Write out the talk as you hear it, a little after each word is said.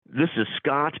This is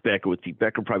Scott Becker with the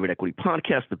Becker Private Equity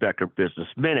Podcast, the Becker Business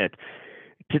Minute.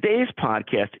 Today's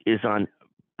podcast is on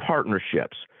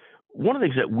partnerships. One of the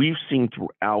things that we've seen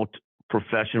throughout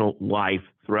professional life,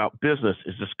 throughout business,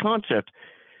 is this concept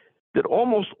that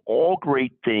almost all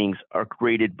great things are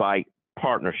created by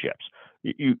partnerships.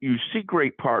 You see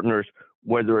great partners,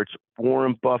 whether it's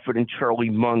Warren Buffett and Charlie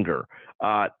Munger,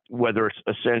 whether it's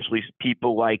essentially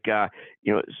people like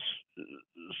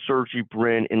Sergey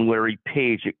Brin and Larry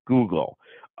Page at Google,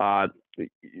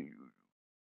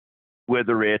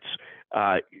 whether it's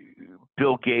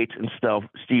Bill Gates and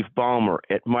Steve Ballmer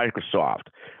at Microsoft,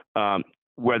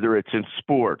 whether it's in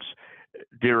sports,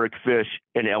 Derek Fish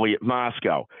and Elliot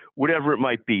Moscow, whatever it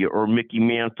might be, or Mickey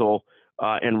Mantle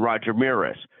and Roger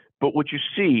Maris. But what you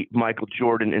see, Michael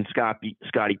Jordan and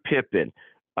Scottie Pippen,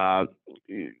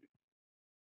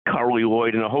 Carly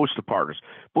Lloyd and a host of partners.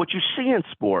 But what you see in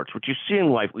sports, what you see in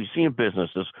life, what you see in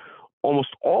businesses, almost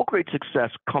all great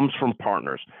success comes from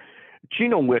partners.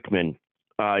 Gino Wickman,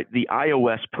 the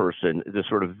iOS person, the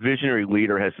sort of visionary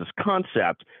leader, has this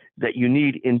concept that you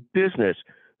need in business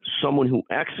someone who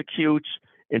executes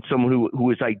and someone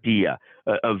who is idea,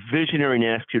 a visionary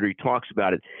and executor. He talks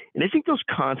about it. And I think those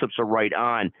concepts are right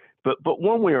on, but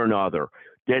one way or another,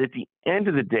 that at the end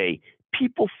of the day,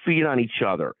 people feed on each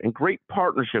other, and great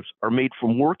partnerships are made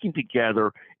from working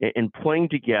together and playing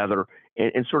together,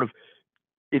 and sort of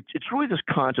it's really this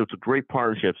concept of great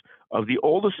partnerships, of the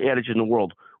oldest adage in the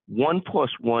world, 1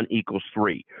 + 1 =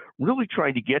 3. Really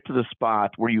trying to get to the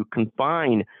spot where you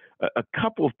combine a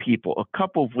couple of people, a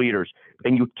couple of leaders,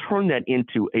 and you turn that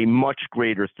into a much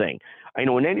greater thing. I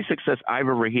know in any success I've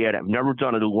ever had, I've never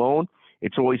done it alone.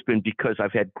 It's always been because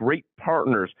I've had great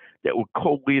partners that were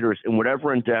co-leaders in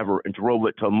whatever endeavor and drove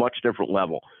it to a much different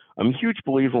level. I'm a huge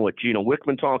believer in what Gino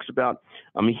Wickman talks about.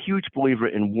 I'm a huge believer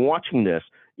in watching this,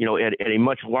 at a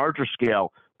much larger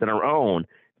scale than our own,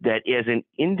 that as an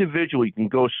individual, you can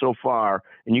go so far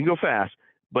and you can go fast.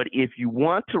 But if you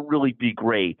want to really be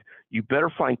great, you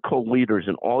better find co-leaders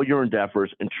in all your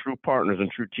endeavors and true partners and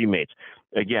true teammates.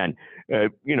 Again,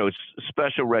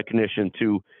 special recognition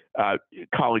to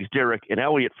colleagues Derek and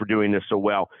Elliot for doing this so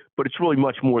well, but it's really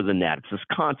much more than that. It's this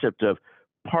concept of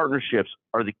partnerships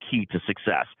are the key to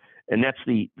success, and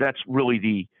that's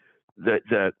really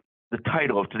the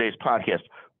title of today's podcast.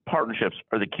 Partnerships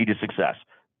are the key to success.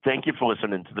 Thank you for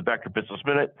listening to the Becker Business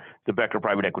Minute, the Becker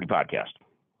Private Equity Podcast.